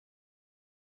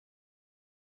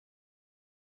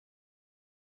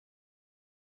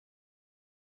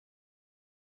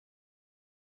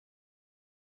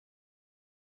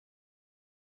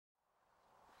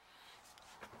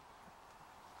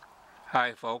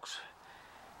Hi folks,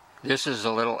 this is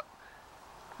a little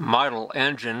model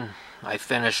engine I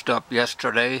finished up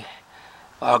yesterday,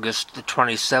 August the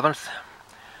 27th,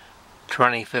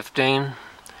 2015.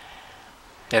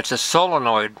 It's a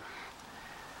solenoid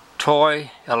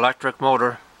toy electric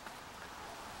motor,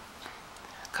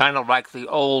 kind of like the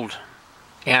old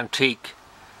antique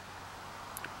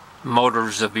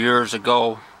motors of years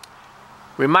ago.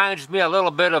 Reminds me a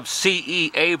little bit of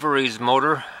C.E. Avery's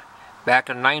motor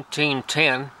back in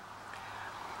 1910,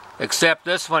 except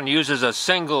this one uses a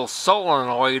single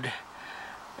solenoid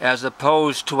as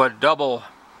opposed to a double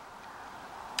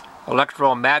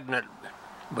electromagnet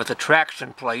with a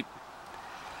traction plate.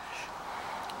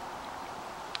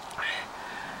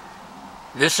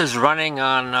 This is running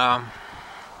on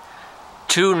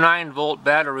two 9-volt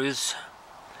batteries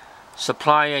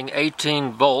supplying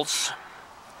 18 volts,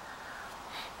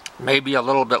 maybe a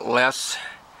little bit less.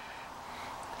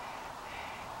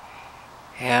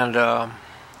 And I'm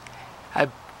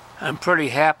pretty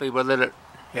happy with it.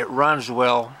 It runs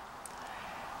well,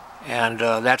 and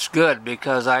that's good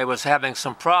because I was having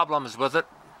some problems with it,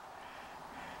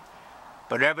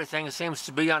 but everything seems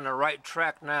to be on the right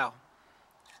track now.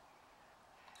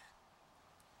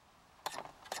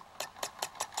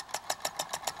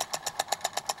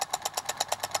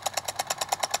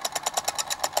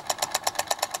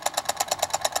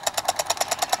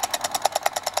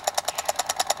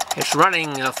 It's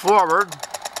running forward,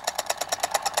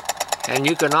 and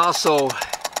you can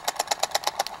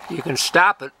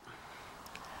stop it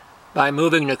by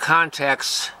moving the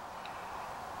contacts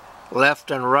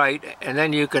left and right, and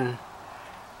then you can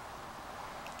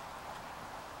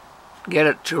get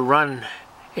it to run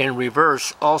in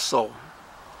reverse also.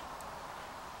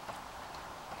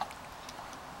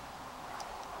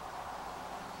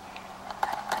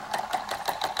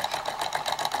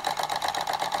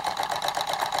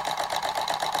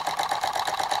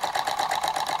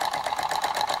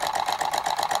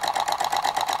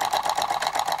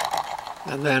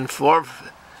 And then forward.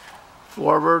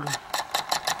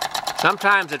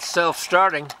 Sometimes it's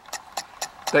self-starting,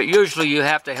 but usually you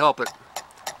have to help it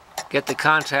get the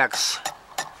contacts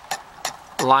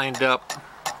lined up.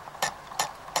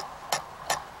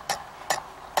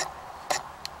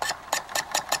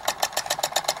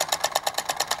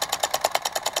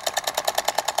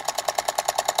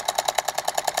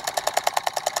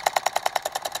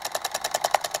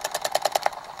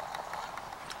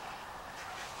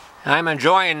 I'm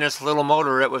enjoying this little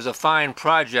motor. It was a fine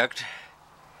project,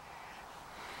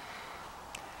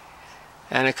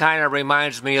 and it kind of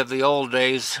reminds me of the old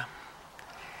days.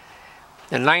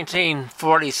 In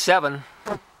 1947,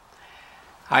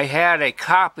 I had a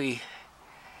copy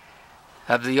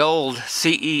of the old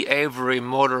C.E. Avery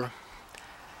motor,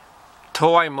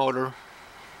 toy motor,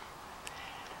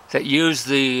 that used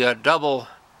the double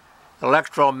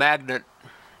electromagnet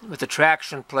with the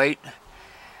traction plate.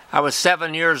 I was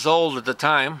 7 years old at the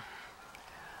time.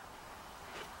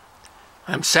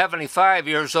 I'm 75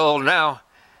 years old now,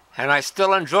 and I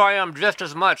still enjoy them just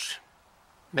as much.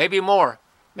 Maybe more.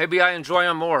 Maybe I enjoy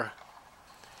them more.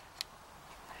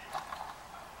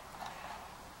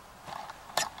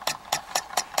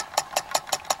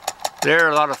 They're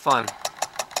a lot of fun.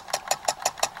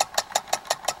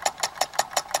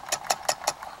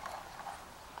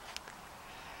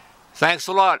 Thanks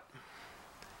a lot.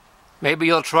 Maybe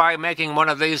you'll try making one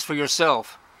of these for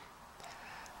yourself.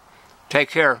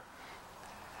 Take care.